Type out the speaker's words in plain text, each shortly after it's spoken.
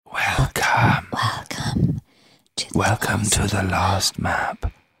Welcome to the Lost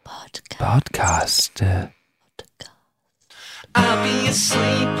Map podcast. I'll be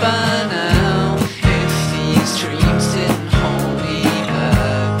asleep by now if these dreams didn't hold me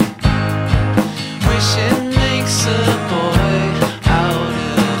back. Wishing makes a boy out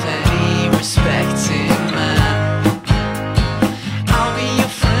of any respecting man. I'll be your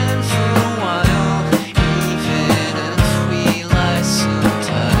friend for a while, even if we lie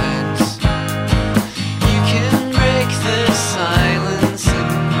sometimes. You can break the silence in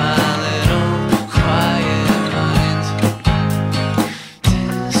my little quiet mind.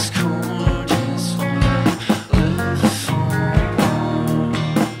 Discord is what I live for.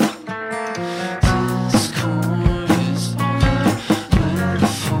 Discord is all I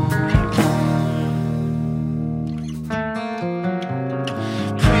live for.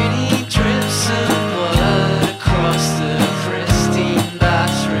 Pretty drips of blood across the pristine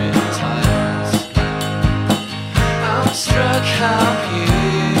bathroom tiles. I'm struck how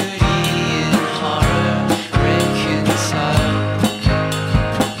beauty and horror reconcile.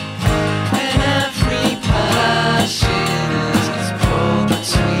 And every passion is pulled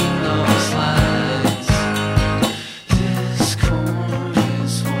between those lines. Discord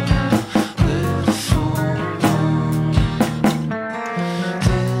is what I live for.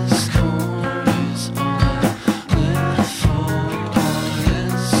 Discord is all I live for.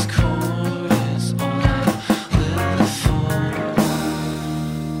 Discord is all I live for.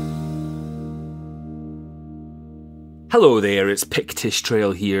 Hello there, it's Pictish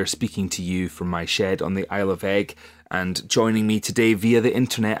Trail here, speaking to you from my shed on the Isle of Egg, and joining me today via the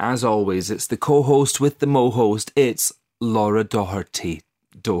internet, as always, it's the co-host with the mo-host, it's Laura Doherty,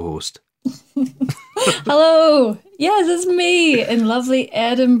 do-host. Hello! Yes, it's me in lovely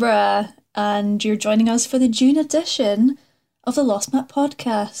Edinburgh, and you're joining us for the June edition of the Lost Map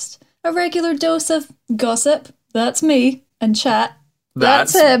podcast. A regular dose of gossip, that's me, and chat,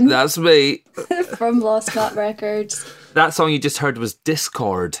 that's him, That's me. from Lost Map Records. That song you just heard was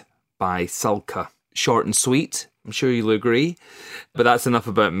Discord by Sulka. Short and sweet, I'm sure you'll agree, but that's enough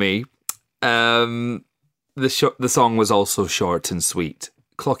about me. The song was also short and sweet,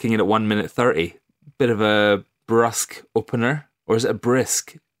 clocking in at 1 minute 30. Bit of a brusque opener, or is it a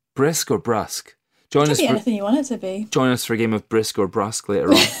brisk? Brisk or brusque? It can be anything you want it to be. Join us for a game of brisk or brusque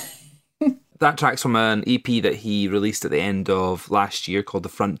later on. That track's from an EP that he released at the end of last year called the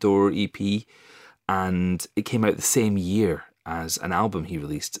Front Door EP, and it came out the same year as an album he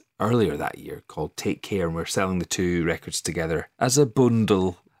released earlier that year called Take Care, and we're selling the two records together as a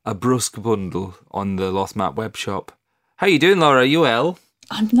bundle, a brusque bundle on the Lost Map web shop. How you doing, Laura? You well?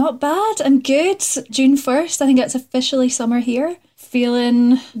 I'm not bad, I'm good. June 1st, I think it's officially summer here.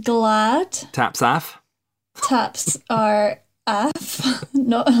 Feeling glad. Taps off? Taps are off.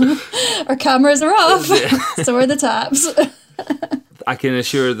 Not our cameras are off. So are the taps. I can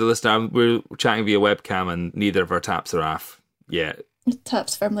assure the listener we're chatting via webcam and neither of our taps are off yet.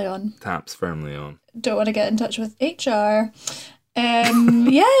 Taps firmly on. Taps firmly on. Don't want to get in touch with HR.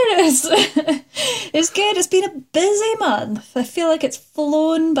 Yeah, it's good. It's been a busy month. I feel like it's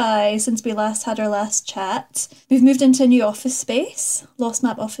flown by since we last had our last chat. We've moved into a new office space, Lost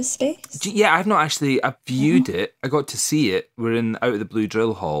Map office space. Yeah, I've viewed it. I got to see it. We're in Out of the Blue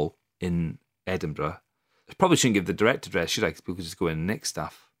Drill Hall in Edinburgh. I probably shouldn't give the direct address, should I? Because people could just go in and nick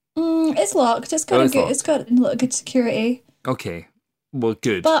stuff. It's locked. It's got it's good. locked. It's got a lot of good security. Okay, well,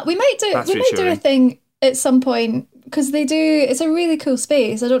 good. But we might do. That's We might do a reassuring. thing at some point because they do. It's a really cool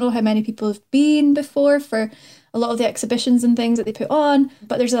space. I don't know how many people have been before for a lot of the exhibitions and things that they put on.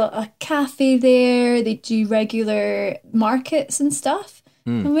 But there's a cafe there. They do regular markets and stuff.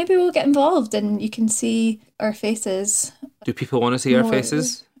 And maybe we'll get involved and you can see our faces. Do people want to see our more.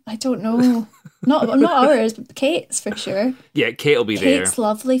 faces? I don't know. Not ours, but Kate's for sure. Yeah, Kate will be Kate's there.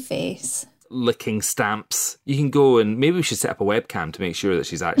 lovely face. Licking stamps. You can go and maybe we should set up a webcam to make sure that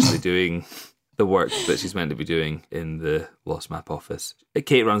she's actually doing the work that she's meant to be doing in the Lost Map office.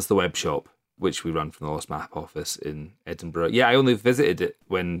 Kate runs the web shop, which we run from the Lost Map office in Edinburgh. Yeah, I only visited it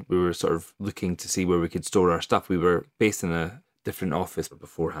when we were sort of looking to see where we could store our stuff. We were based in a different office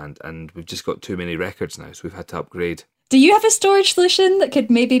beforehand, and we've just got too many records now, so we've had to upgrade. Do you have a storage solution that could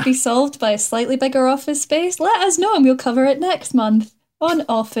maybe be solved by a slightly bigger office space? Let us know and we'll cover it next month on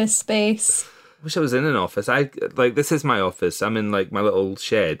Office Space. I wish I was in an office. This is my office. I'm in like my little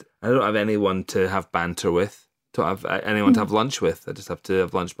shed. I don't have anyone to have banter with. Don't have anyone to have lunch with. I just have to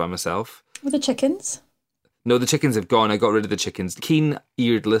have lunch by myself. With the chickens? No, the chickens have gone. I got rid of the chickens.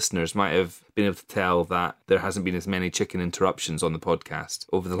 Keen-eared listeners might have been able to tell that there hasn't been as many chicken interruptions on the podcast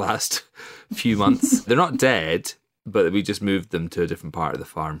over the last few months. They're not dead, but we just moved them to a different part of the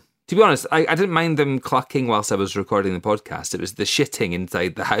farm. To be honest, I didn't mind them clucking whilst I was recording the podcast. It was the shitting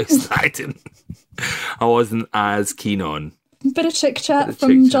inside the house that I wasn't as keen on. Bit of chick chat Bit of from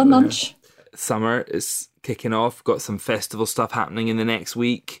chick chat John there. Munch. Summer is kicking off. Got some festival stuff happening in the next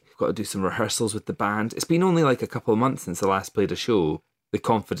week. Got to do some rehearsals with the band. It's been only like a couple of months since I last played a show. The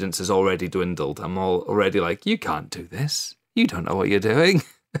confidence has already dwindled. I'm already like, you can't do this. You don't know what you're doing.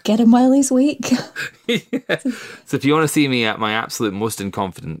 Get him while he's weak. Yeah. So if you want to see me at my absolute most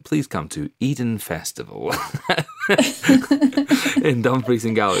inconfident, please come to Eden Festival in Dumfries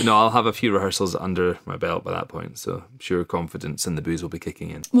and Galloway. No, I'll have a few rehearsals under my belt by that point, so I'm sure confidence and the booze will be kicking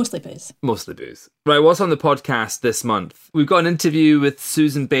in. Mostly booze. Mostly booze. Right, what's on the podcast this month? We've got an interview with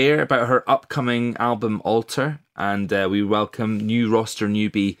Susan Baer about her upcoming album Alter, and we welcome new roster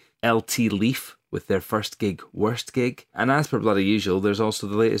newbie LT Leaf with their first gig, Worst Gig. And as per bloody usual, there's also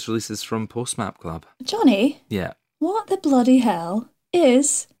the latest releases from Postmap Club. Johnny, Yeah. what the bloody hell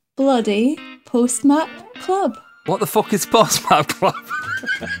is bloody Postmap Club? What the fuck is Postmap Club?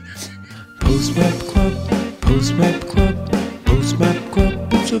 Postmap Club, Postmap Club, Postmap Club,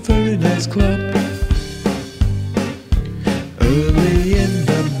 it's a very nice club. Early in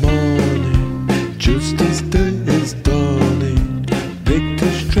the morning, just as day is dawning,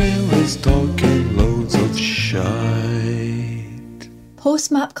 Victor's Trail is talking loads of shite.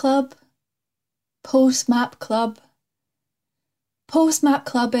 Postmap Club. Postmap Club. Postmap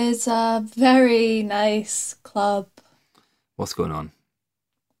Club is a very nice club. What's going on?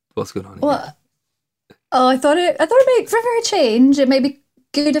 What's going on here? What? Oh, I thought it might, for a change, it might be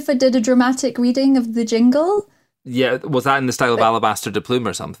good if I did a dramatic reading of the jingle. Yeah, was that in the style of Alabaster de Plume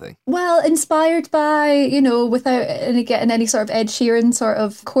or something? Well, inspired by, without getting any sort of Ed Sheeran sort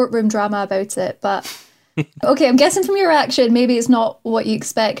of courtroom drama about it. But, okay, I'm guessing from your reaction, maybe it's not what you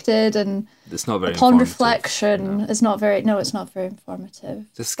expected, and It's not very upon informative. reflection, it's not very informative.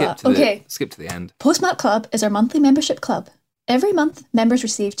 Just skip But, to okay. skip to the end. Postmap Club is our monthly membership club. Every month, members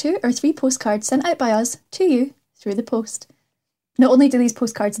receive 2 or 3 postcards sent out by us to you through the post. Not only do these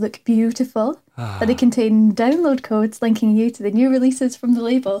postcards look beautiful, but they contain download codes linking you to the new releases from the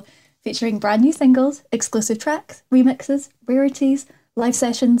label, featuring brand new singles, exclusive tracks, remixes, rarities, live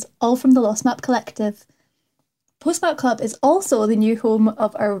sessions, all from the Lost Map Collective. Postmap Club is also the new home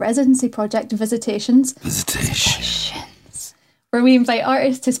of our residency project, Visitations, where we invite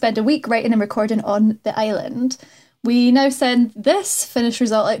artists to spend a week writing and recording on the island. We now send this finished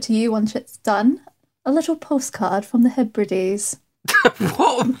result out to you once it's done. A little postcard from the Hebrides.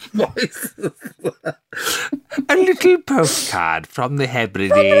 What voice is that? A little postcard from the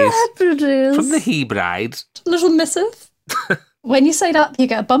Hebrides. Hebrides. From the Hebrides. Little missive. When you sign up, you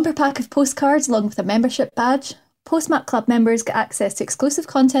get a bumper pack of postcards along with a membership badge. Postmap Club members get access to exclusive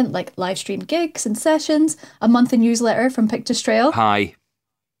content like live stream gigs and sessions, a monthly newsletter from Pictures Trail, Hi.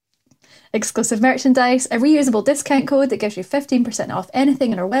 exclusive merchandise, a reusable discount code that gives you 15% off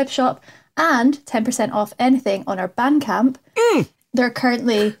anything in our web shop, and 10% off anything on our Bandcamp. There are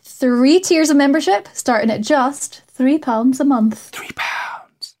currently 3 tiers of membership, starting at just £3 a month. £3.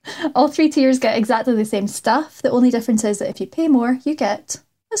 All 3 tiers get exactly the same stuff. The only difference is that if you pay more, you get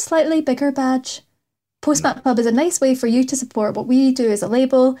a slightly bigger badge. Postmap Club is a nice way for you to support what we do as a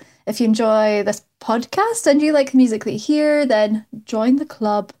label. If you enjoy this podcast and you like the music that you hear, then join the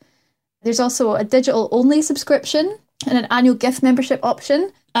club. There's also a digital-only subscription and an annual gift membership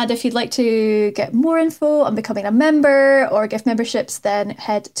option. And if you'd like to get more info on becoming a member or gift memberships, then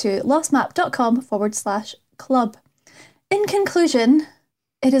head to lostmap.com/club. In conclusion,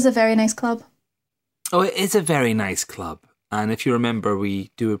 it is a very nice club. Oh, it is a very nice club. And if you remember,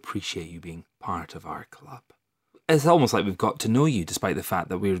 we do appreciate you being part of our club. It's almost like we've got to know you, despite the fact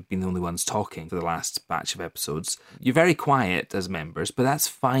that we've been the only ones talking for the last batch of episodes. You're very quiet as members, but that's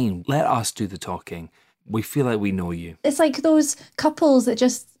fine. Let us do the talking. We feel like we know you. It's like those couples that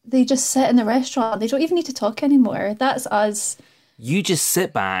just sit in the restaurant. They don't even need to talk anymore. That's us. You just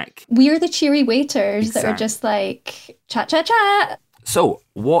sit back. We're the cheery waiters that are Exactly. just like, chat, chat, chat. So,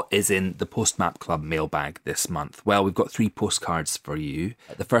 what is in the Postmap Club mailbag this month? Well, we've got 3 postcards for you.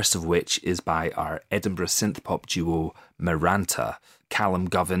 The first of which is by our Edinburgh synth pop duo Maranta. Callum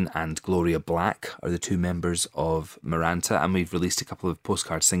Govan and Gloria Black are the 2 members of Maranta, and we've released a couple of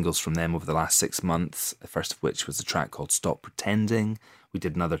postcard singles from them over the last 6 months. The first of which was a track called Stop Pretending. We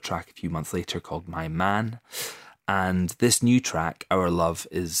did another track a few months later called My Man. And this new track, Our Love,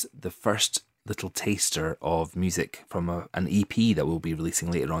 is the first little taster of music from an EP that we'll be releasing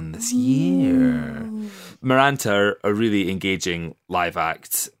later on this year. Maranta are a really engaging live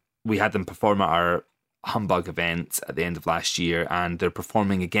act. We had them perform at our Humbug event at the end of last year, and they're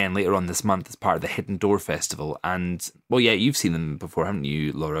performing again later on this month as part of the Hidden Door Festival. And, well, yeah, you've seen them before, haven't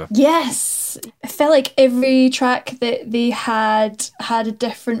you, Laura? Yes. I felt like every track that they had a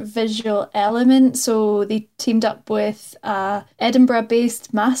different visual element. So they teamed up with a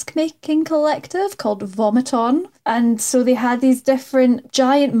Edinburgh-based mask-making collective called Vomiton. And so they had these different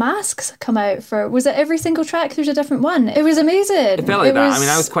giant masks come out for, was it every single track there's a different one? It was amazing. It felt like that. I mean,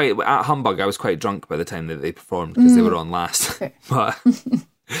 I was quite, at Humbug, I was quite drunk by the time that they performed because they were on last. But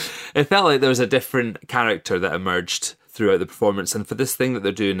it felt like there was a different character that emerged throughout the performance. And for this thing that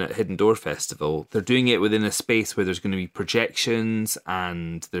they're doing at Hidden Door Festival, they're doing it within a space where there's going to be projections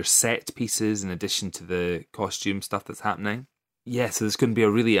and there's set pieces in addition to the costume stuff that's happening. Yeah, so there's going to be a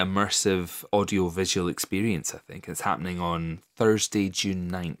really immersive audio-visual experience, I think. It's happening on Thursday,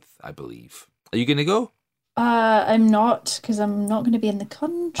 June 9th, I believe. Are you going to go? I'm not, because I'm not going to be in the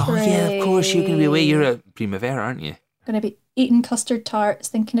country. Oh, yeah, of course. You're going to be away. You're at Primavera, aren't you? Going to be eating custard tarts,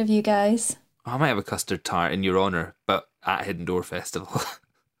 thinking of you guys. I might have a custard tart in your honour, but at Hidden Door Festival.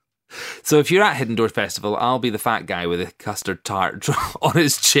 So if you're at Hidden Door Festival, I'll be the fat guy with a custard tart on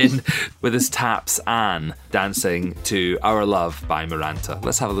his chin with his taps and dancing to Our Love by Maranta.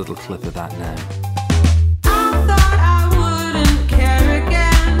 Let's have a little clip of that now. I thought I wouldn't care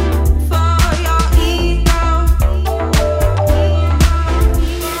again for your ego.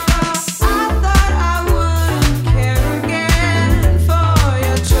 I thought I wouldn't care again for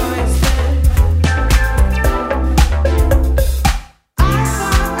your choices. I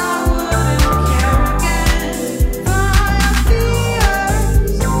thought I wouldn't care again for your fears.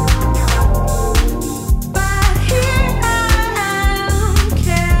 But here I am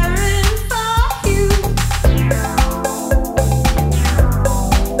caring for you.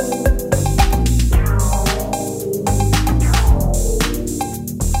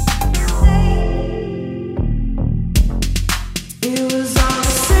 It was all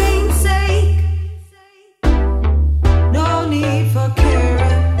the same sake. No need for caring.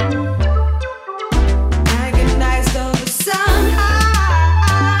 Agonized over some high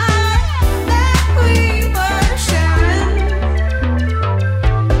that we were sharing.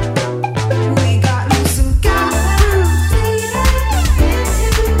 We got loose and got through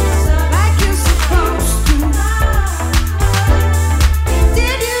like you're supposed to.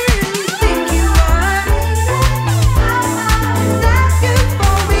 Did you really think you were that good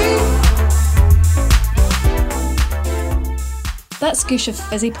for me? That scoosh of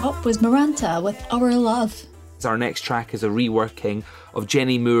fizzy pop was Maranta with Our Love. Our next track is a reworking of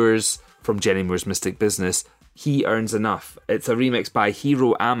Jenny Moore's, from Jenny Moore's Mystic Business, He Earns Enough. It's a remix by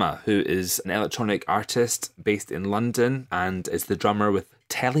Hiro Ama, who is an electronic artist based in London and is the drummer with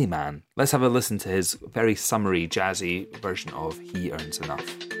Teleman. Let's have a listen to his very summery, jazzy version of He Earns Enough.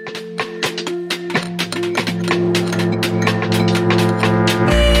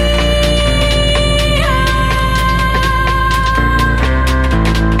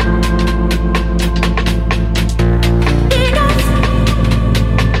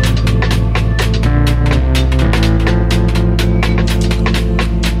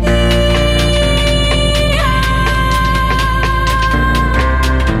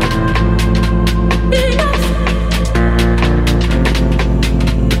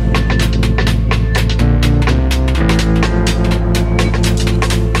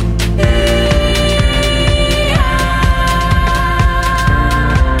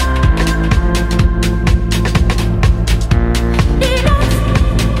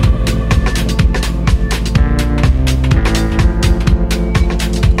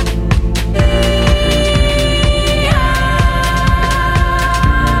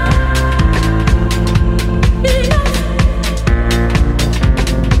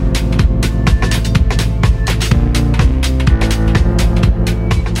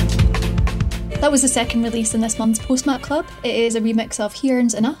 That was the second release in this month's Postmap Club. It is a remix of He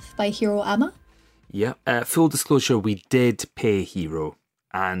Earns Enough by Hiro Ama. Yeah. Full disclosure, we did pay Hiro,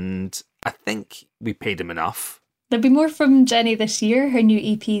 and I think we paid him enough. There'll be more from Jenny this year. Her new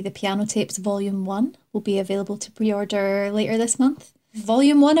EP, The Piano Tapes Volume 1, will be available to pre-order later this month.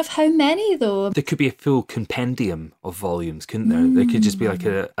 Volume 1 of how many, though? There could be a full compendium of volumes, couldn't there? There could just be like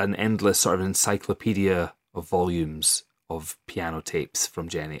an endless sort of encyclopedia of volumes of piano tapes from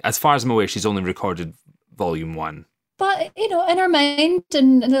Jenny. As far as I'm aware, she's only recorded Volume 1. But, you know, in our mind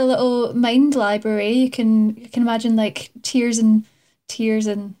and in a little mind library, you can imagine like tears and tears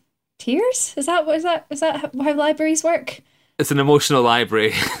and tears? Is that how libraries work? It's an emotional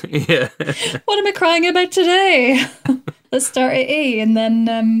library. Yeah. What am I crying about today? Let's start at A and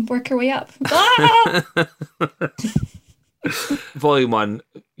then work our way up. Ah! Volume 1,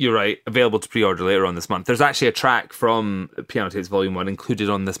 You're right. Available to pre-order later on this month. There's actually a track from Piano Tapes Volume 1 included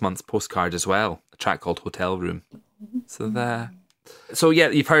on this month's postcard as well. A track called Hotel Room. So yeah,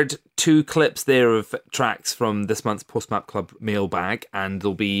 you've heard 2 clips there of tracks from this month's Postmap Club mailbag, and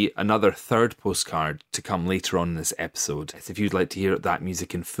there'll be another 3rd postcard to come later on in this episode. So if you'd like to hear that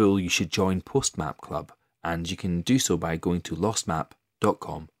music in full, you should join Postmap Club, and you can do so by going to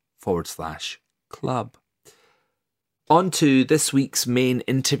lostmap.com/club. On to this week's main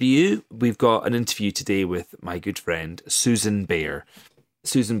interview. We've got an interview today with my good friend Susan Baer.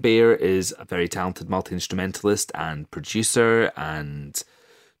 Susan Baer is a very talented multi-instrumentalist and producer and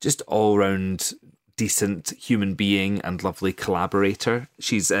just all-round decent human being and lovely collaborator.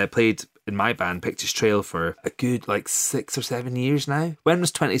 She's played in my band Pictures Trail for a good 6 or 7 years now. When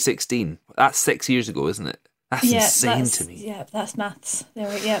was 2016? That's 6 years ago, isn't it? That's insane to me. Yeah, that's maths.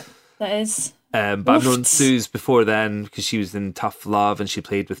 That is. But I've known Suze before then because she was in Tough Love and she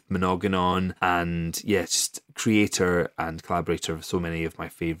played with Monogonon, and just creator and collaborator of so many of my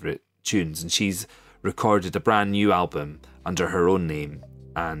favourite tunes. And she's recorded a brand new album under her own name,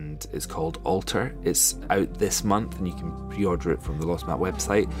 and it's called Alter. It's out this month and you can pre-order it from the Lost Map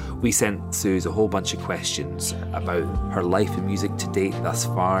website. We sent Suze a whole bunch of questions about her life in music to date thus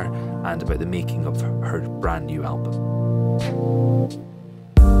far and about the making of her brand new album.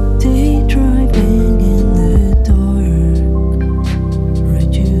 Day driving in the dark,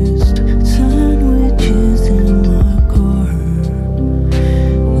 reduced sandwiches in my car.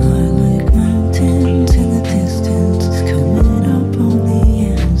 Lilac mountains in the distance, coming up on the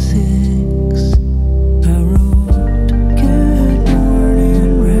M6. I wrote good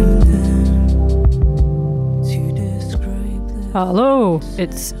morning round them to describe the Hello,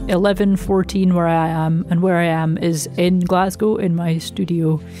 it's 11:14 where I am, and where I am is in Glasgow in my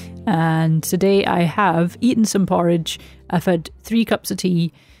studio. And today I have eaten some porridge, I've had 3 cups of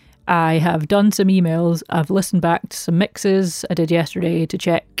tea, I have done some emails, I've listened back to some mixes I did yesterday to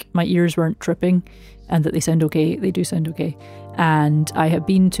check my ears weren't tripping and that they sound okay. They do sound okay. And I have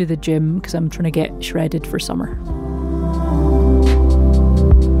been to the gym because I'm trying to get shredded for summer.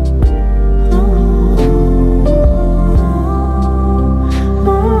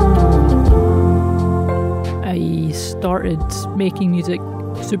 I started making music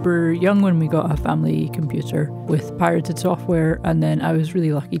super young when we got a family computer with pirated software, and then I was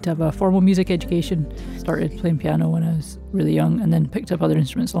really lucky to have a formal music education. Started playing piano when I was really young and then picked up other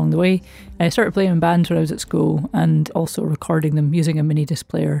instruments along the way. I started playing in bands when I was at school and also recording them using a mini disc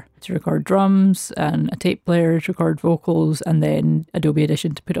player to record drums and a tape player to record vocals, and then Adobe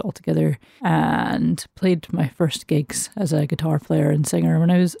Audition to put it all together, and played my first gigs as a guitar player and singer when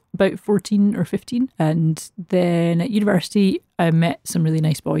I was about 14 or 15. And then at university I met some really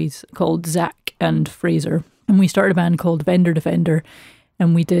nice boys called Zach and Fraser, and we started a band called Vendor Defender,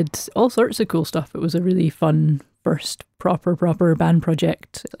 and we did all sorts of cool stuff. It was a really fun first proper band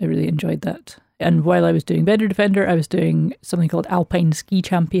project. I really enjoyed that. And while I was doing Vendor Defender, I was doing something called Alpine Ski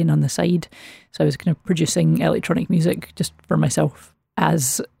Champion on the side. So I was kind of producing electronic music just for myself,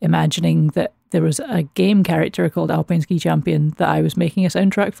 as imagining that there was a game character called Alpine Ski Champion that I was making a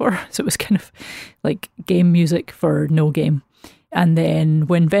soundtrack for. So it was kind of like game music for no game. And then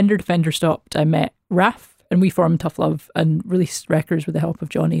when Vendor Defender stopped, I met Raf and we formed Tough Love and released records with the help of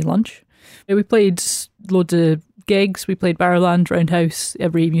Johnny Lunch. We played loads of gigs. We played Barrowland, Roundhouse,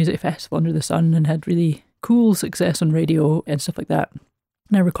 every music festival under the sun, and had really cool success on radio and stuff like that.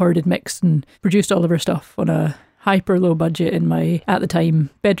 And I recorded, mixed and produced all of our stuff on a hyper low budget in my, at the time,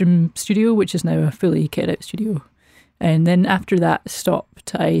 bedroom studio, which is now a fully kitted out studio. And then after that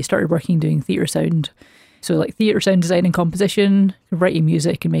stopped, I started working doing theatre sound. So like theatre sound design and composition, writing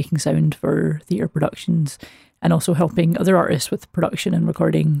music and making sound for theatre productions, and also helping other artists with production and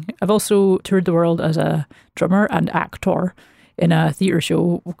recording. I've also toured the world as a drummer and actor in a theatre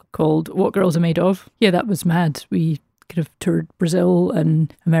show called What Girls Are Made Of. Yeah, that was mad. We kind of toured Brazil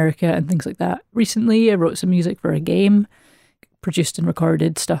and America and things like that. Recently, I wrote some music for a game, produced and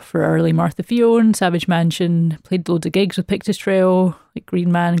recorded stuff for early Martha Fione, Savage Mansion, played loads of gigs with Pictures Trail, like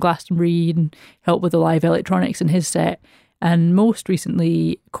Green Man, Glastonbury, and helped with the live electronics in his set. And most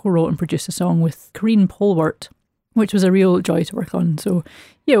recently co-wrote and produced a song with Corinne Polwart, which was a real joy to work on. So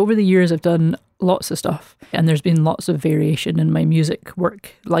yeah, over the years I've done lots of stuff, and there's been lots of variation in my music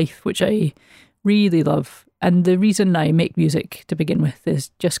work life, which I really love. And the reason I make music to begin with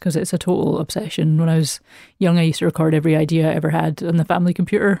is just because it's a total obsession. When I was young, I used to record every idea I ever had on the family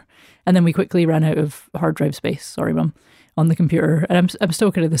computer, and then we quickly ran out of hard drive space, sorry mum, on the computer. And I'm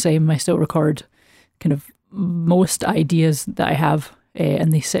still kind of the same. I still record kind of most ideas that I have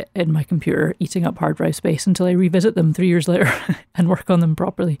and they sit in my computer eating up hard drive space until I revisit them 3 years later and work on them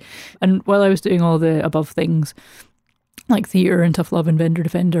properly. And while I was doing all the above things, like theatre and Tough Love and Vendor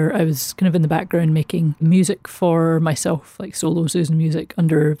Defender, I was kind of in the background making music for myself, like solo Susan music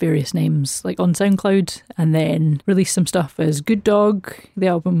under various names, like on SoundCloud, and then released some stuff as Good Dog, the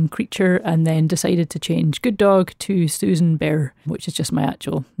album Creature, and then decided to change Good Dog to Susan Bear, which is just my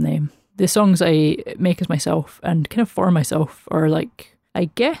actual name. The songs I make as myself and kind of for myself are like, I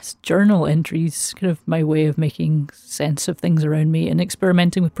guess, journal entries, kind of my way of making sense of things around me and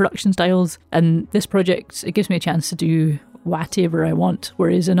experimenting with production styles. And this project, it gives me a chance to do whatever I want,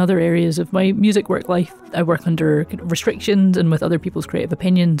 whereas in other areas of my music work life, I work under kind of restrictions and with other people's creative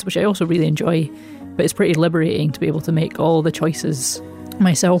opinions, which I also really enjoy. But it's pretty liberating to be able to make all the choices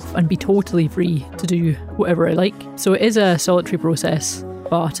myself and be totally free to do whatever I like. So it is a solitary process,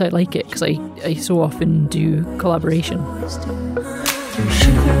 but I like it because I so often do collaboration. Through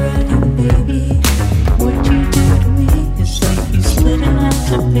sugar and baby, what you do to me is like you split an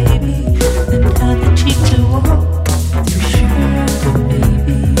apple, baby, and cut the cheek to walk. Through sugar and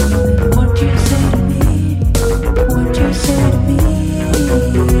baby, what you say to me, what you say to me.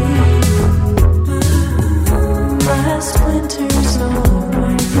 Last winter's all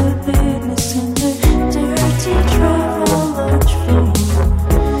right, the business in the dirty travel lunch floor.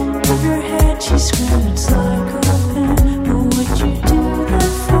 In her head she scribbles like a pen, but what you do.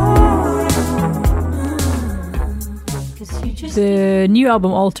 The new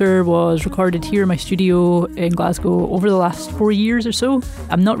album Alter was recorded here in my studio in Glasgow over the last 4 years or so.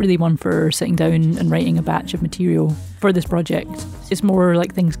 I'm not really one for sitting down and writing a batch of material for this project. It's more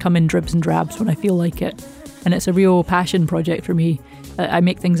like things come in dribs and drabs when I feel like it. And it's a real passion project for me. I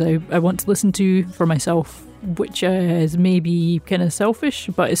make things I want to listen to for myself, which is maybe kind of selfish,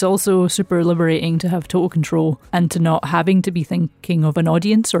 but it's also super liberating to have total control and to not having to be thinking of an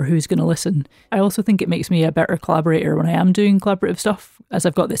audience or who's going to listen. I also think it makes me a better collaborator when I am doing collaborative stuff, as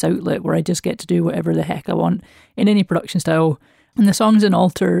I've got this outlet where I just get to do whatever the heck I want in any production style. And the songs in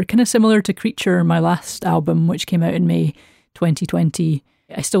Alter, kind of similar to Creature, my last album, which came out in May 2020,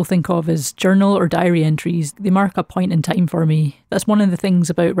 I still think of as journal or diary entries. They mark a point in time for me. That's one of the things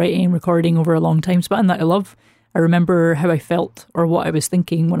about writing and recording over a long time span that I love. I remember how I felt or what I was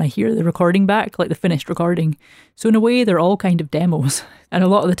thinking when I hear the recording back, like the finished recording. So in a way, they're all kind of demos. And a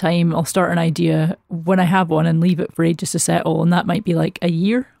lot of the time, I'll start an idea when I have one and leave it for ages to settle. And that might be like a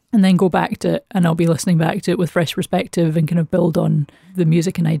year. And then go back to it, and I'll be listening back to it with fresh perspective and kind of build on the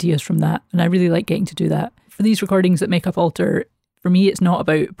music and ideas from that. And I really like getting to do that. For these recordings that make up Alter, for me, it's not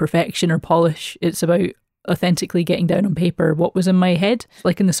about perfection or polish. It's about authentically getting down on paper what was in my head.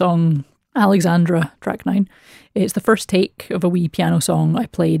 Like in the song Alexandra, track 9, it's the first take of a wee piano song I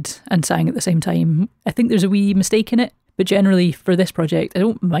played and sang at the same time. I think there's a wee mistake in it, but generally for this project, I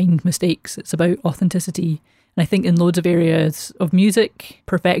don't mind mistakes. It's about authenticity. And I think in loads of areas of music,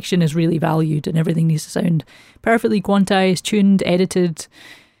 perfection is really valued and everything needs to sound perfectly quantized, tuned, edited.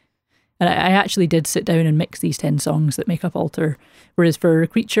 And I actually did sit down and mix these 10 songs that make up Alter. Whereas for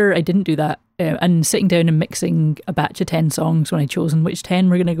Creature, I didn't do that. And sitting down and mixing a batch of 10 songs when I'd chosen which 10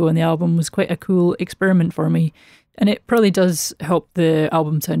 were going to go in the album was quite a cool experiment for me. And it probably does help the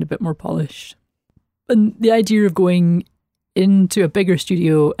album sound a bit more polished. And the idea of going into a bigger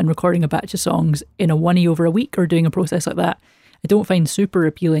studio and recording a batch of songs in a oneie over a week or doing a process like that, I don't find super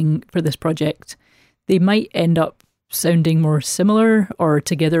appealing for this project. They might end up sounding more similar or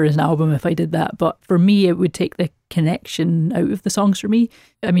together as an album if I did that, but for me it would take the connection out of the songs for me.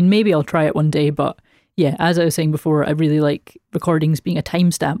 I mean, maybe I'll try it one day, but yeah, as I was saying before, I really like recordings being a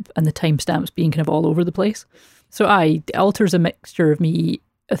timestamp and the timestamps being kind of all over the place. So Alter's a mixture of me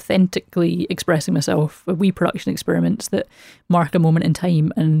authentically expressing myself, a wee production experiments that mark a moment in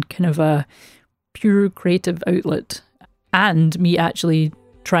time and kind of a pure creative outlet, and me actually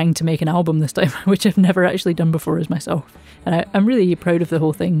trying to make an album this time, which I've never actually done before as myself. And I'm really proud of the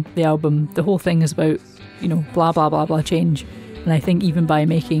whole thing, the album. The whole thing is about, blah, blah, blah, blah, change. And I think even by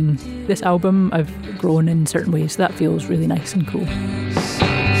making this album, I've grown in certain ways. That feels really nice and cool.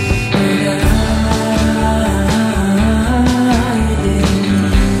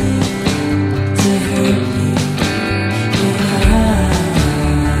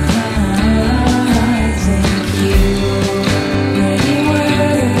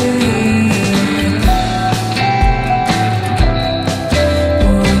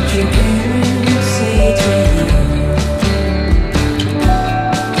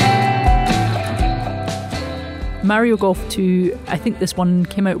 Mario Golf 2, I think this one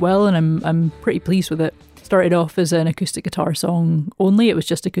came out well and I'm pretty pleased with it. started off as an acoustic guitar song only. It was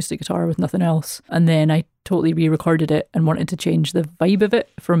just acoustic guitar with nothing else. And then I totally re-recorded it and wanted to change the vibe of it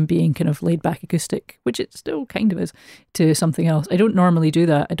from being kind of laid back acoustic, which it still kind of is, to something else. I don't normally do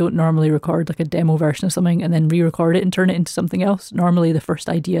that. I don't normally record like a demo version of something and then re-record it and turn it into something else. Normally the first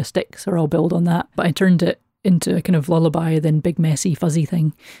idea sticks or I'll build on that. But I turned it into a kind of lullaby, then big messy fuzzy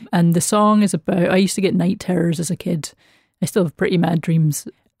thing. And the song is about, I used to get night terrors as a kid. I still have pretty mad dreams.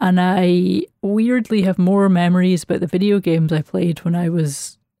 And I weirdly have more memories about the video games I played when I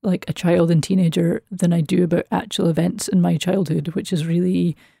was like a child and teenager than I do about actual events in my childhood, which is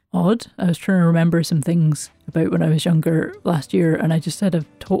really odd. I was trying to remember some things about when I was younger last year and I just had a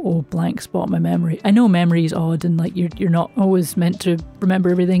total blank spot in my memory. I know memory is odd and like you're not always meant to remember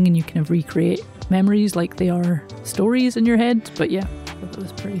everything and you kind of recreate memories like they are stories in your head, but yeah, I thought that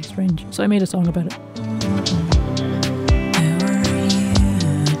was pretty strange. So I made a song about it. Where were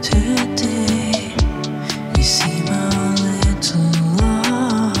you today? You seem a little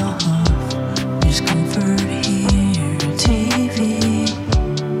off. There's comfort here, TV,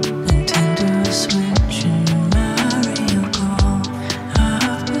 Nintendo Switch and Mario Golf.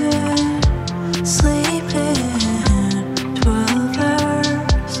 I've been sleeping 12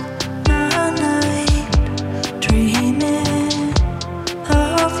 hours a night, dreaming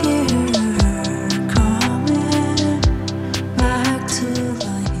of you coming back to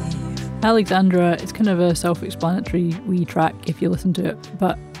life. Alexandra, it's kind of a self-explanatory wee track if you listen to it,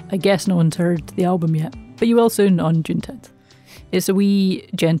 but I guess no one's heard the album yet. But you will soon on June 10th. It's a wee,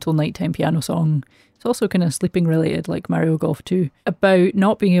 gentle nighttime piano song. It's also kind of sleeping related, like Mario Golf 2, about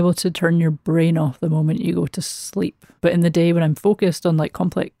not being able to turn your brain off the moment you go to sleep. But in the day when I'm focused on like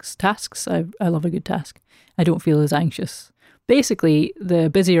complex tasks, I love a good task. I don't feel as anxious. Basically, the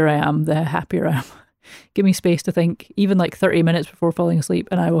busier I am, the happier I am. Give me space to think, even like 30 minutes before falling asleep,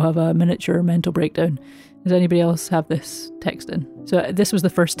 and I will have a miniature mental breakdown. Does anybody else have this text in? So this was the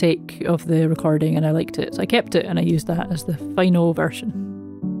first take of the recording and I liked it. So I kept it and I used that as the final version.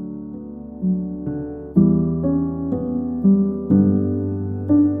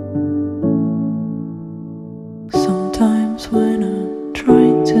 Sometimes when I'm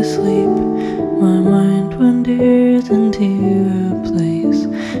trying to sleep, my mind wanders into a place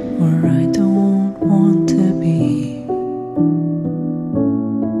where I don't want to be.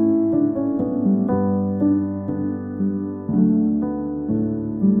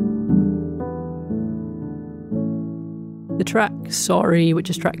 The track Sorry, which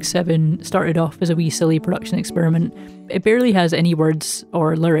is track 7, started off as a wee silly production experiment. It barely has any words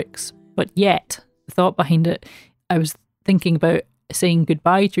or lyrics, but yet, the thought behind it, I was thinking about saying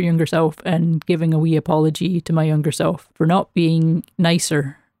goodbye to your younger self and giving a wee apology to my younger self for not being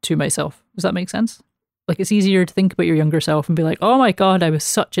nicer to myself. Does that make sense? Like, it's easier to think about your younger self and be like, oh my god, I was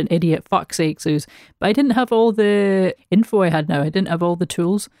such an idiot, fuck's sake, Suze. But I didn't have all the info I had now. I didn't have all the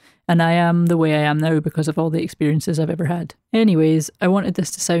tools. And I am the way I am now because of all the experiences I've ever had. Anyways, I wanted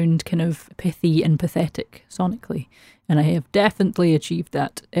this to sound kind of pithy and pathetic sonically. And I have definitely achieved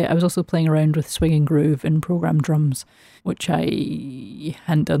that. I was also playing around with swinging groove and programmed drums, which I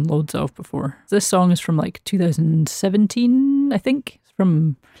hadn't done loads of before. This song is from like 2017, I think. It's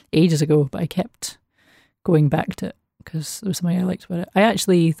from ages ago, but I kept going back to it because there was something I liked about it. I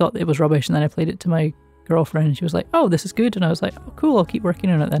actually thought it was rubbish and then I played it to my girlfriend and she was like, oh, this is good. And I was like, oh, cool, I'll keep working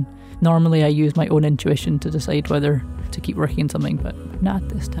on it then. Normally I use my own intuition to decide whether to keep working on something, but not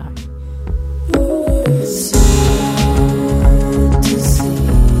this time.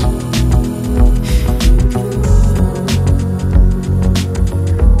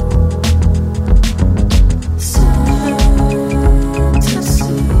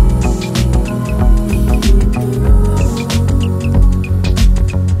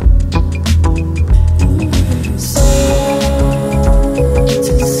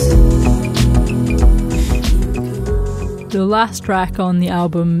 The last track on the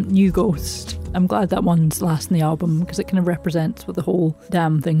album, New Ghost, I'm glad that one's last in the album because it kind of represents what the whole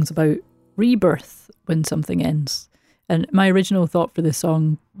damn thing's about. Rebirth when something ends. And my original thought for this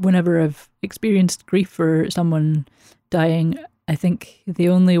song, whenever I've experienced grief for someone dying, I think the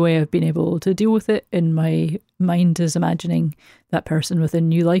only way I've been able to deal with it in my mind is imagining that person with a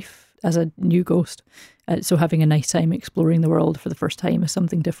new life as a new ghost. So having a nice time exploring the world for the first time is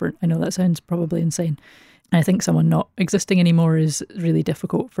something different. I know that sounds probably insane. I think someone not existing anymore is really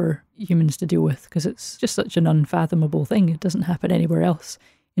difficult for humans to deal with because it's just such an unfathomable thing. It doesn't happen anywhere else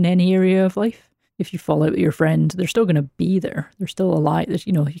in any area of life. If you fall out with your friend, they're still going to be there. They're still alive. There's,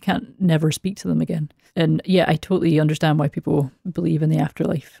 you can't never speak to them again. And yeah, I totally understand why people believe in the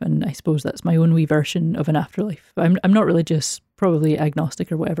afterlife. And I suppose that's my own wee version of an afterlife. I'm not religious, probably agnostic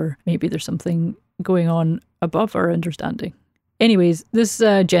or whatever. Maybe there's something going on above our understanding. Anyways, this is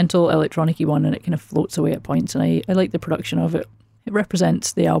a gentle electronic-y one, and it kind of floats away at points, and I like the production of it. It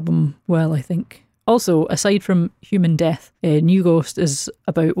represents the album well, I think. Also, aside from Human Death, New Ghost is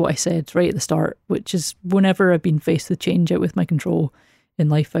about what I said right at the start, which is whenever I've been faced with change out with my control in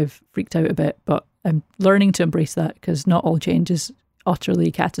life, I've freaked out a bit, but I'm learning to embrace that because not all change is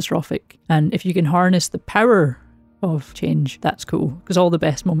utterly catastrophic. And if you can harness the power of change, that's cool, because all the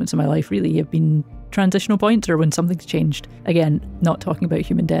best moments in my life really have been transitional points or when something's changed. Again, not talking about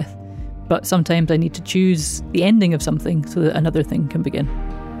human death, but sometimes I need to choose the ending of something so that another thing can begin.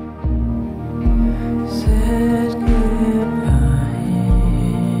 Said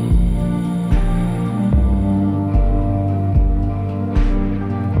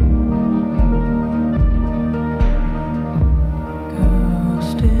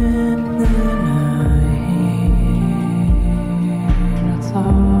Ghost in the night, I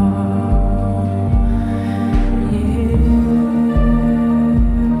thought you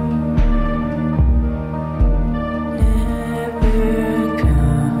never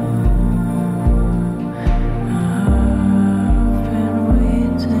come. I've been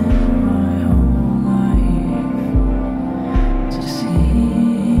waiting my whole life to see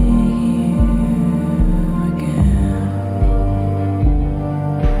you again.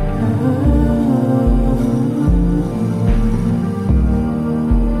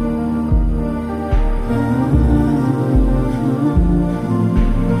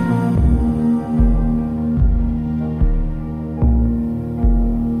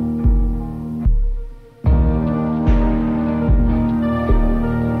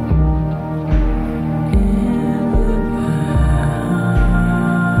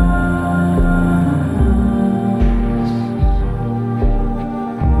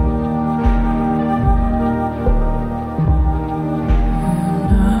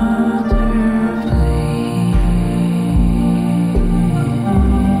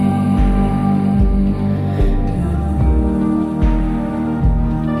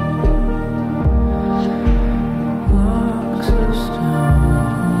 Blocks of stone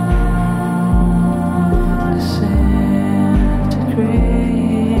disintegrate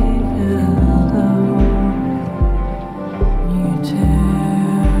below. New territory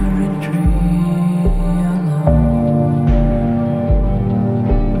alone.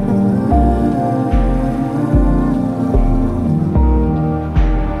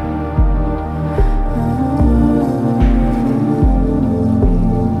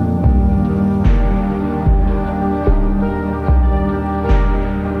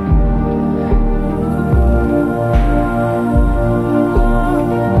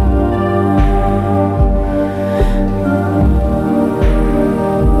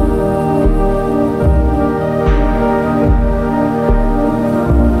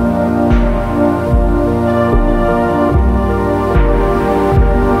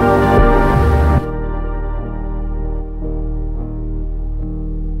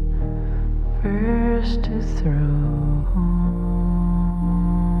 First to dirt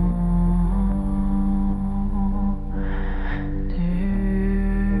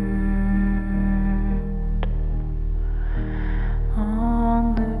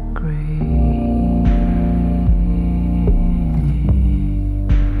on the grave.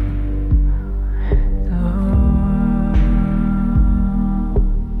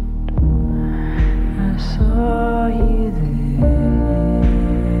 I saw you there,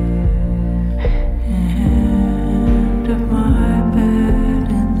 end of my bed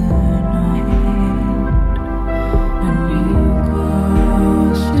in the night, a new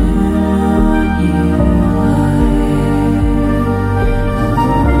ghost in your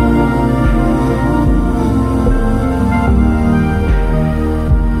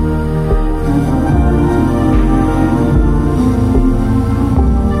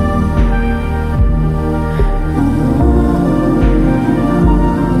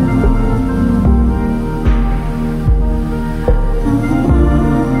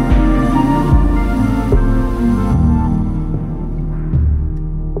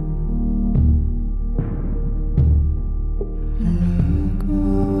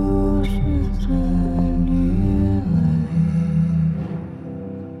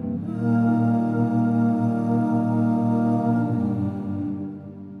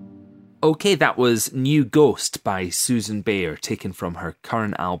Okay, that was New Ghost by Susan Bayer, taken from her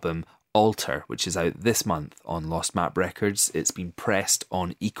current album Alter, which is out this month on Lost Map Records. It's been pressed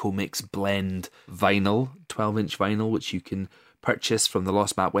on EcoMix Blend vinyl, 12-inch vinyl, which you can purchase from the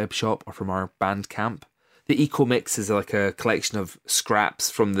Lost Map web shop or from our Bandcamp. The EcoMix is like a collection of scraps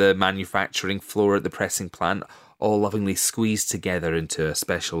from the manufacturing floor at the pressing plant, all lovingly squeezed together into a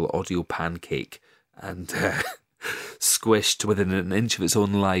special audio pancake and squished within an inch of its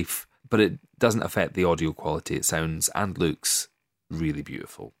own life, but it doesn't affect the audio quality. It sounds and looks really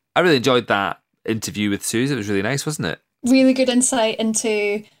beautiful. I really enjoyed that interview with Suze. It was really nice, wasn't it? Really good insight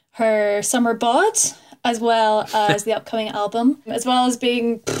into her summer bod, as well as the upcoming album, as well as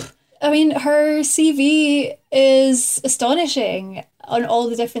being... I mean, her CV is astonishing on all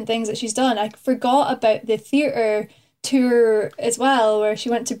the different things that she's done. I forgot about the theatre tour as well, where she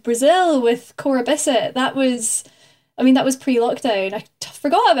went to Brazil with Cora Bissett. That was pre-lockdown. I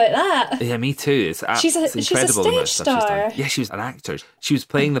forgot about that. Yeah, me too. It's She's a incredible the amount of stage stuff she's star. done. Yeah, she was an actor. She was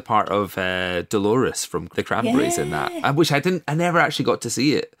playing the part of Dolores from The Cranberries in that, which I never actually got to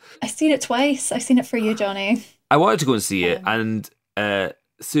see it. I've seen it twice. I've seen it for you, Johnny. I wanted to go and see it, and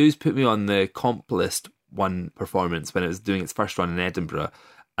Suze put me on the comp list one performance when it was doing its first run in Edinburgh.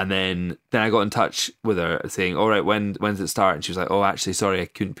 And then I got in touch with her saying, all right, when does it start? And she was like, oh, actually, sorry, I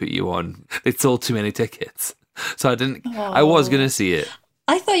couldn't put you on. They'd sold too many tickets. So I didn't, I was going to see it.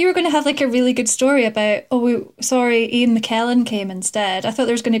 I thought you were going to have like a really good story about, sorry, Ian McKellen came instead. I thought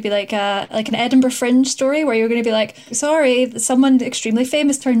there was going to be like an Edinburgh Fringe story where you were going to be like, sorry, someone extremely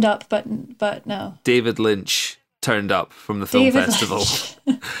famous turned up, but no. David Lynch turned up from the film festival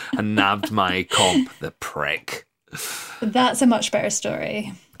and nabbed my comp, the prick. That's a much better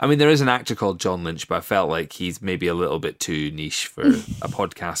story. I mean, there is an actor called John Lynch, but I felt like he's maybe a little bit too niche for a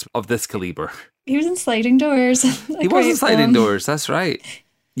podcast of this calibre. He was in Sliding Doors. He was in Sliding Doors, that's right.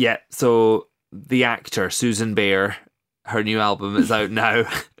 Yeah, so the actor, Susan Baer, her new album is out now.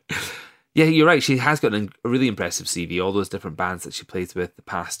 Yeah, you're right, she has got a really impressive CV, all those different bands that she plays with, the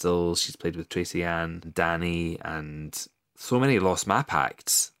Pastels, she's played with Tracy Ann, Danny, and so many Lost Map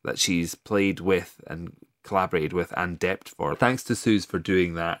acts that she's played with and collaborated with and depped for. Thanks to Suze for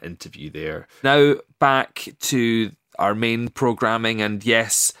doing that interview there. Now, back to our main programming, and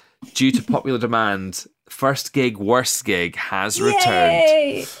yes, due to popular demand, First Gig, Worst Gig has returned.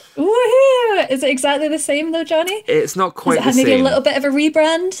 Yay! Woohoo! Is it exactly the same though, Johnny? It's not quite Has the it had maybe same. a little bit of a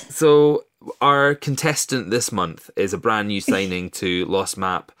rebrand? So our contestant this month is a brand new signing to Lost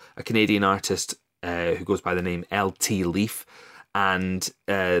Map, a Canadian artist who goes by the name LT Leaf, and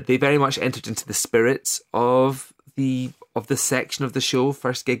they very much entered into the spirit of the section of the show,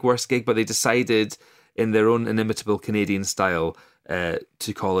 First Gig, Worst Gig, but they decided in their own inimitable Canadian style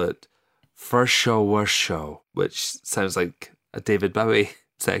to call it First Show, Worst Show, which sounds like a David Bowie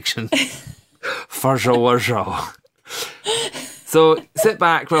section. First Show, Worst Show. So sit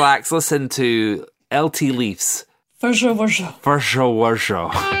back, relax, listen to LT Leaf's For sure, for sure. First Show, Worst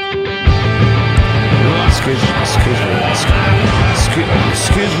Show. Excuse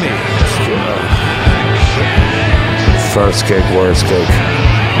me. First Gig, Worst Gig.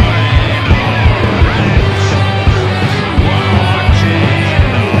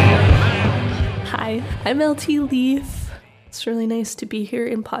 Hi, I'm LT Leaf. It's really nice to be here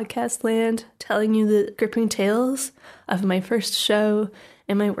in podcast land, telling you the gripping tales of my first show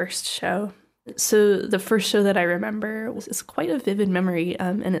and my worst show. So the first show that I remember is quite a vivid memory,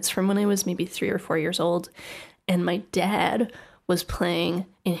 and it's from when I was maybe 3 or 4 years old, and my dad was playing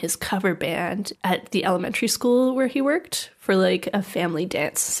in his cover band at the elementary school where he worked for like a family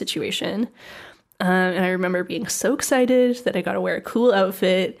dance situation. And I remember being so excited that I got to wear a cool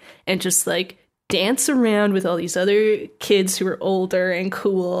outfit and just like dance around with all these other kids who were older and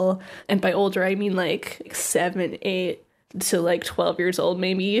cool. And by older, I mean like 7, 8 to like 12 years old,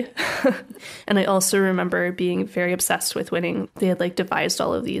 maybe. And I also remember being very obsessed with winning. They had like devised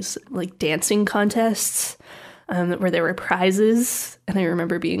all of these like dancing contests where there were prizes. And I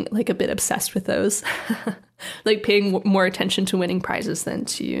remember being like a bit obsessed with those. Like paying more attention to winning prizes than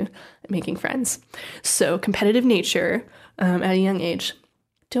to making friends. So competitive nature at a young age.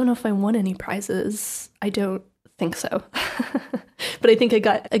 Don't know if I won any prizes. I don't think so. But I think I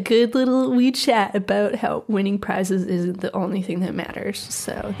got a good little wee chat about how winning prizes isn't the only thing that matters.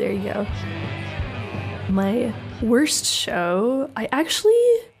 So there you go. My worst show, I actually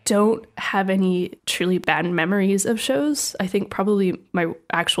don't have any truly bad memories of shows. I think probably my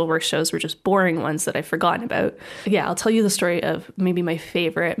actual worst shows were just boring ones that I've forgotten about. Yeah, I'll tell you the story of maybe my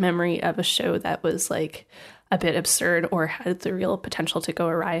favorite memory of a show that was like a bit absurd or had the real potential to go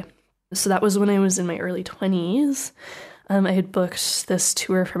awry. So that was when I was in my early 20s. I had booked this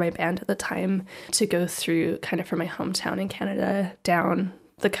tour for my band at the time to go through kind of from my hometown in Canada down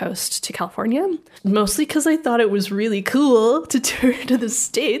the coast to California, mostly because I thought it was really cool to tour to the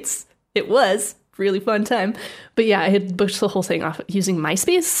States. It was a really fun time. But yeah, I had booked the whole thing off using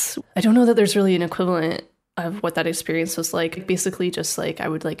MySpace. I don't know that there's really an equivalent of what that experience was like. Basically just like I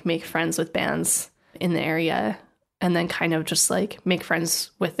would like make friends with bands in the area and then kind of just like make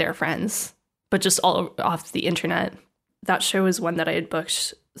friends with their friends but just all off the internet. That show was one that I had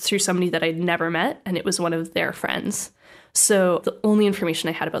booked through somebody that I'd never met, and it was one of their friends. So the only information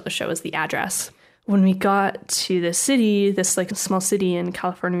I had about the show was the address. When we got to the city, this like small city in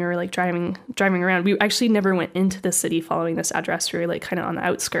California, we were like driving around. We actually never went into the city following this address. We were like kind of on the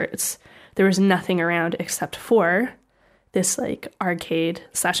outskirts. There was nothing around except for this like arcade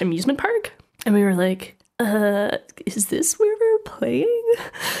 / amusement park. And we were like, is this where we're playing?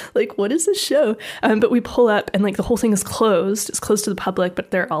 Like, what is this show? But we pull up and like the whole thing is closed. It's closed to the public, but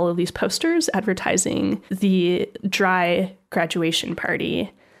there are all of these posters advertising the dry graduation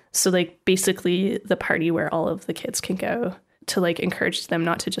party. So like basically the party where all of the kids can go to like encourage them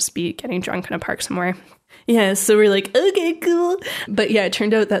not to just be getting drunk in a park somewhere. Yeah, so we're like, okay, cool. But yeah, it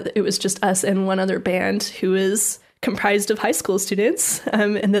turned out that it was just us and one other band who is comprised of high school students,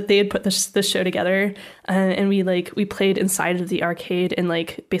 and that they had put this show together. And we played inside of the arcade and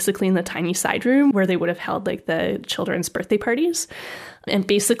like basically in the tiny side room where they would have held like the children's birthday parties. And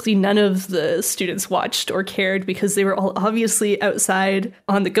basically none of the students watched or cared because they were all obviously outside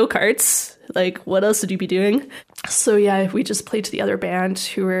on the go-karts. Like, what else would you be doing? So yeah, we just played to the other band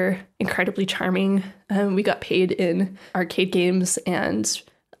who were incredibly charming. We got paid in arcade games and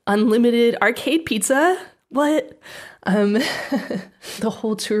unlimited arcade pizza. What? The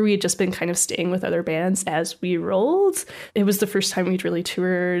whole tour, we had just been kind of staying with other bands as we rolled. It was the first time we'd really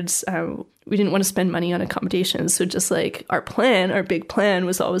toured. We didn't want to spend money on accommodations. So just like our big plan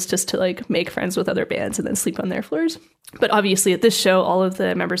was always just to like make friends with other bands and then sleep on their floors. But obviously at this show, all of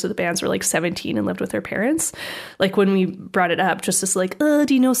the members of the bands were like 17 and lived with their parents. Like when we brought it up, just as like, do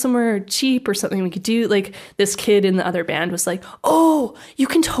you know somewhere cheap or something we could do? Like this kid in the other band was like, oh, you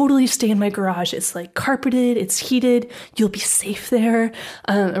can totally stay in my garage. It's like carpeted, it's heated, you'll be safe there.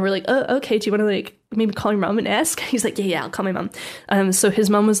 And we're like, oh, okay, do you want to like maybe call your mom and ask? He's like, yeah, I'll call my mom. So his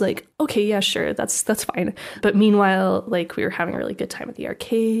mom was like, okay, yeah, sure, that's fine. But meanwhile, like we were having a really good time at the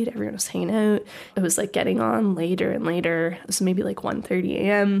arcade. Everyone was hanging out. It was like getting on later and later. It was maybe like 1:30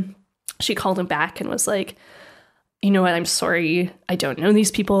 a.m. She called him back and was like, you know what, I'm sorry, I don't know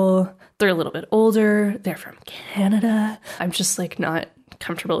these people. They're a little bit older. They're from Canada. I'm just like not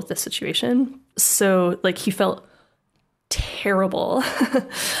comfortable with this situation. So like he felt terrible.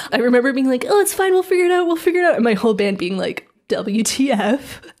 I remember being like, oh, it's fine, we'll figure it out. And my whole band being like, WTF?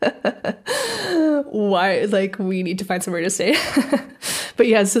 Why? Like, we need to find somewhere to stay. But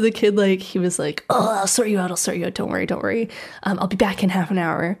yeah, so the kid, like, he was like, oh, I'll sort you out. Don't worry. I'll be back in half an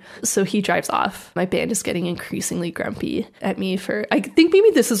hour. So he drives off. My band is getting increasingly grumpy at me for, I think maybe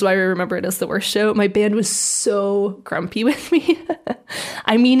this is why I remember it as the worst show. My band was so grumpy with me.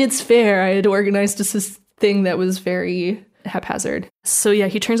 I mean, it's fair. I had organized this thing that was very haphazard. So yeah,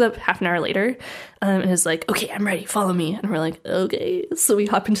 he turns up half an hour later and is like, okay, I'm ready, follow me. And we're like, okay. So we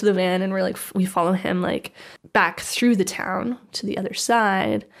hop into the van and we're like, we follow him like back through the town to the other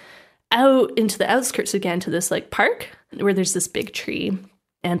side, out into the outskirts again to this like park where there's this big tree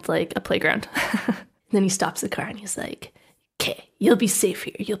and like a playground. Then he stops the car and he's like, okay, you'll be safe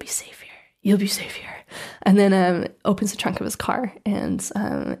here. And then opens the trunk of his car and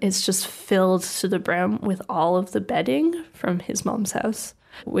it's just filled to the brim with all of the bedding from his mom's house,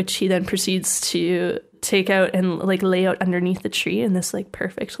 which he then proceeds to take out and like lay out underneath the tree in this like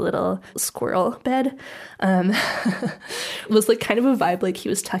perfect little squirrel bed. It was like kind of a vibe, like he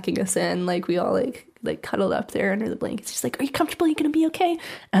was tucking us in, like we all like cuddled up there under the blankets. He's like, are you comfortable? Are you gonna be okay?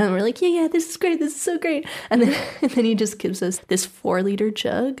 And we're like, yeah, this is great, this is so great. And then he just gives us this 4-liter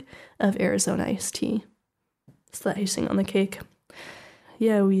jug of Arizona iced tea. It's the icing on the cake.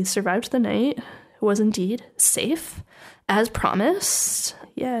 Yeah, we survived the night. It was indeed safe, as promised.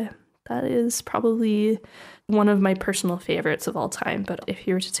 Yeah, that is probably one of my personal favorites of all time. But if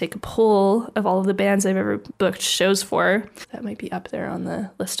you were to take a poll of all of the bands I've ever booked shows for, that might be up there on the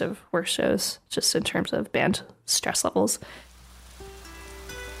list of worst shows, just in terms of band stress levels.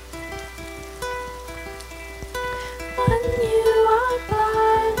 When you are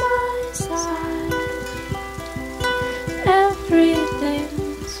by my side,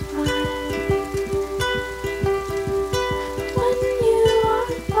 everything's fine. When you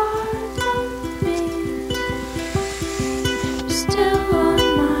are far from me, you're still on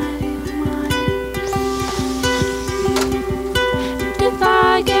my mind. And if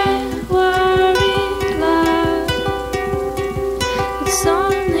I get worried, love, it's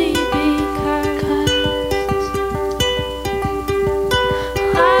only because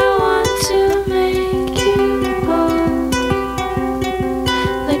I want to make you whole,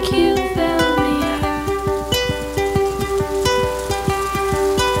 like you fill me up.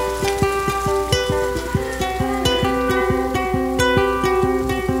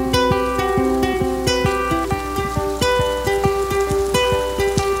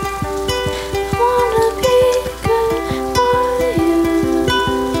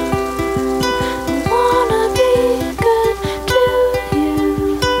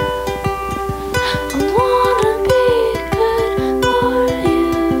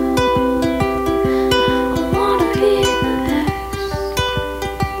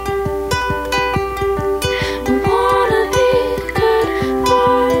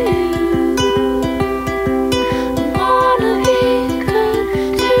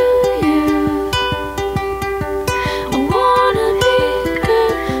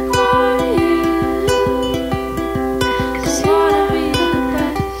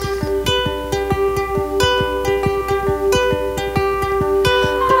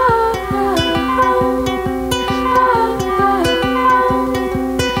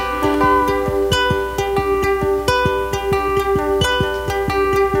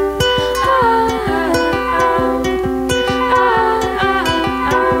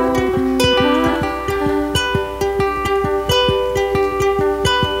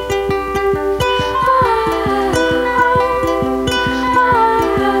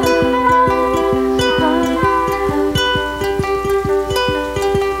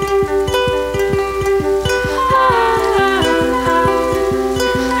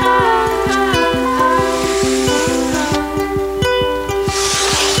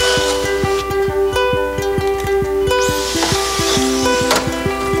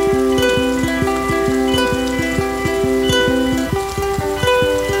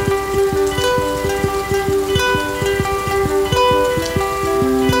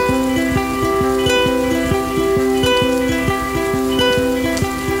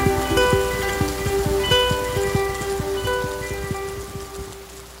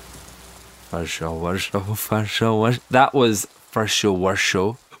 First show, worst show, first show, worst. That was First Show, Worst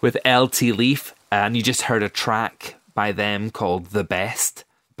Show with LT Leaf, and you just heard a track by them called The Best.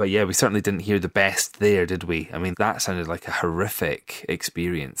 But yeah, we certainly didn't hear the best there, did we? I mean, that sounded like a horrific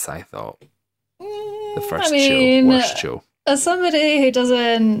experience, I thought. The first show, worst show. As somebody who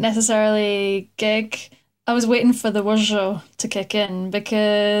doesn't necessarily gig, I was waiting for the worst show to kick in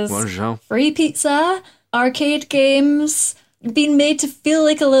because Worst show. free pizza, arcade games, being made to feel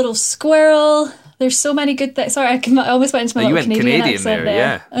like a little squirrel. There's so many good things. Sorry, I almost went into my You little went Canadian Canadian accent there,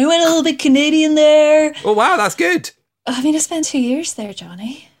 yeah. I went a little bit Canadian there. Oh wow, that's good. I mean, I spent 2 years there,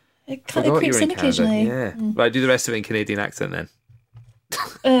 Johnny. It Forgot you creeps were in in Canada. occasionally. Yeah. Right, do the rest of it in Canadian accent then.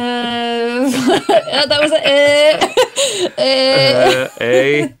 That was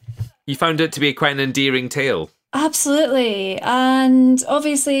it. You found it to be quite an endearing tale. Absolutely. And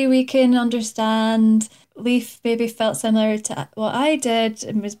obviously we can understand Leaf maybe felt similar to what I did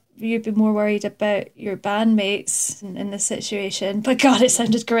and was you'd be more worried about your bandmates in this situation. But God, it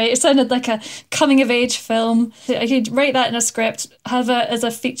sounded great. It sounded like a coming of age film. I could write that in a script, have it as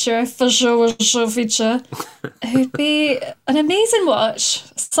a feature, for sure feature. It would be an amazing watch.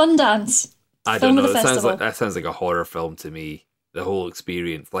 Sundance. I Film don't of know. the festival. That sounds like a horror film to me. The whole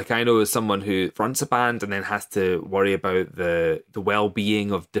experience. Like I know as someone who fronts a band and then has to worry about the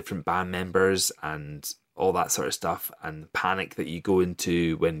well-being of different band members and all that sort of stuff, and the panic that you go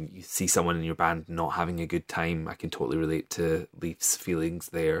into when you see someone in your band not having a good time. I can totally relate to Leaf's feelings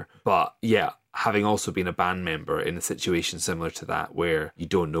there. But yeah, having also been a band member in a situation similar to that where you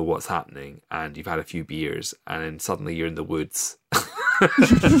don't know what's happening and you've had a few beers and then suddenly you're in the woods.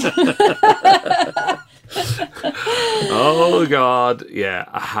 Oh God, yeah,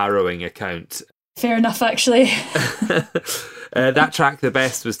 a harrowing account. Fair enough, actually. That track, The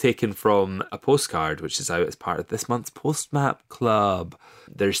Best, was taken from a postcard which is out as part of this month's Postmap Club.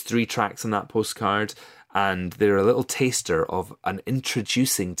 There's 3 tracks on that postcard and they're a little taster of an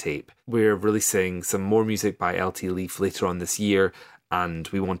introducing tape. We're releasing some more music by LT Leaf later on this year and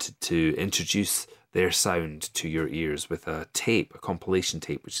we wanted to introduce their sound to your ears with a tape, a compilation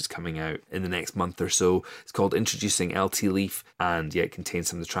tape, which is coming out in the next month or so. It's called Introducing LT Leaf, and yeah, it contains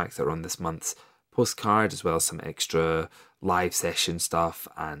some of the tracks that are on this month's postcard, as well as some extra live session stuff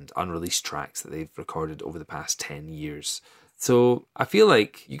and unreleased tracks that they've recorded over the past 10 years. So I feel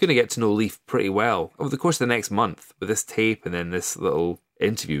like you're going to get to know Leaf pretty well over the course of the next month with this tape and then this little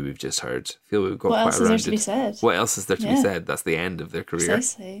interview we've just heard. I feel we've got What quite else a is there rounded... to be said? What else is there to be Yeah. said? That's the end of their career.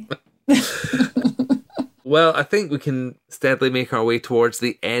 Precisely. Well, I think we can steadily make our way towards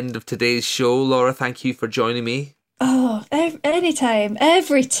the end of today's show. Laura, thank you for joining me. Oh, anytime.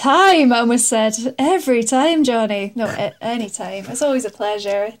 Every time, I almost said. Every time, Johnny. No, anytime. It's always a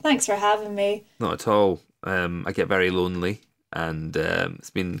pleasure. Thanks for having me. Not at all. I get very lonely and it's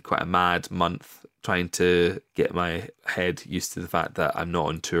been quite a mad month trying to get my head used to the fact that I'm not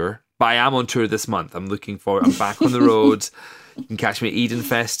on tour. But I am on tour this month. I'm back on the road. You can catch me at Eden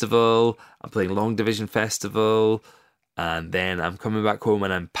Festival. I'm playing Long Division Festival. And then I'm coming back home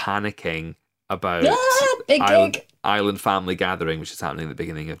and I'm panicking about Big gig. Island Family Gathering, which is happening at the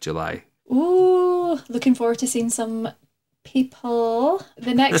beginning of July. Ooh, looking forward to seeing some people.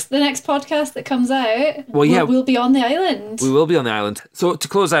 The next podcast that comes out, Well, yeah. we'll be on the island. We will be on the island. So to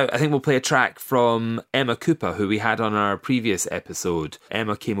close out, I think we'll play a track from Emma Cooper, who we had on our previous episode.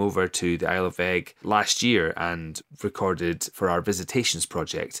 Emma came over to the Isle of Egg last year and recorded for our Visitations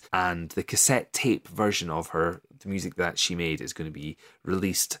project. And the cassette tape version of the music that she made is going to be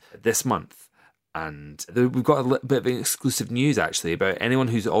released this month. And we've got a little bit of exclusive news, actually, about anyone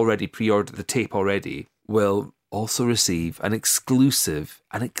who's already pre-ordered the tape already will also receive an exclusive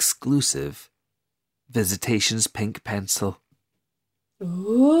Visitations pink pencil.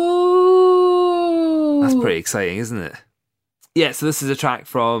 Ooh. That's pretty exciting, isn't it? Yeah, so this is a track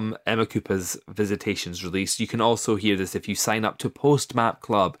from Emma Cooper's Visitations release. You can also hear this if you sign up to Postmap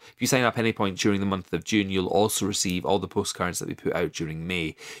Club. If you sign up any point during the month of June, you'll also receive all the postcards that we put out during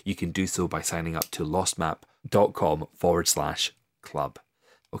May. You can do so by signing up to lostmap.com/club.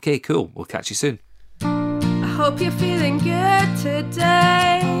 Okay, cool. We'll catch you soon. I hope you're feeling good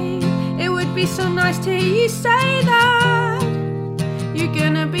today. It would be so nice to hear you say that you're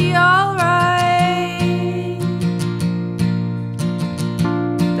gonna be alright.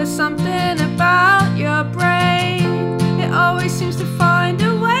 There's something about your brain, it always seems to find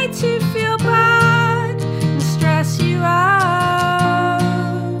a way to feel bad and stress you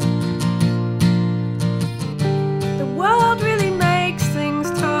out. The world really makes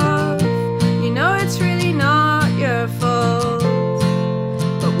things tough. You know it's really not your fault,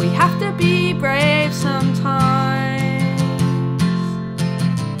 but we have to be brave sometimes.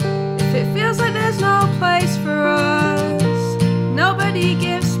 If it feels like there's no place for us, nobody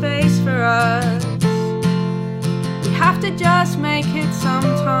gives space for us. We have to just make it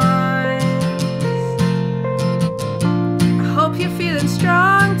sometimes. I hope you're feeling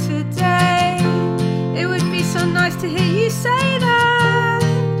strong today. It would be so nice to hear you say that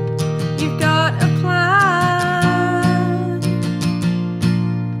you've got a plan.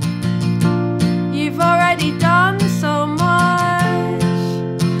 You've already done so much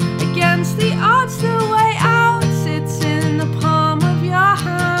against the odds. The way out sits in the palm of your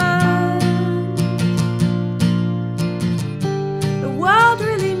hand. The world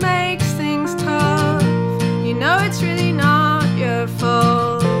really makes things tough. You know it's really not your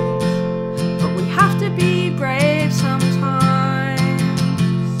fault, but we have to be brave sometimes.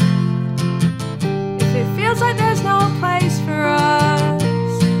 If it feels like there's no place for us,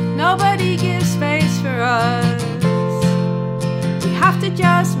 nobody gives space for us. We have to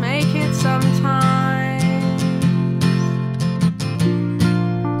just make it sometimes.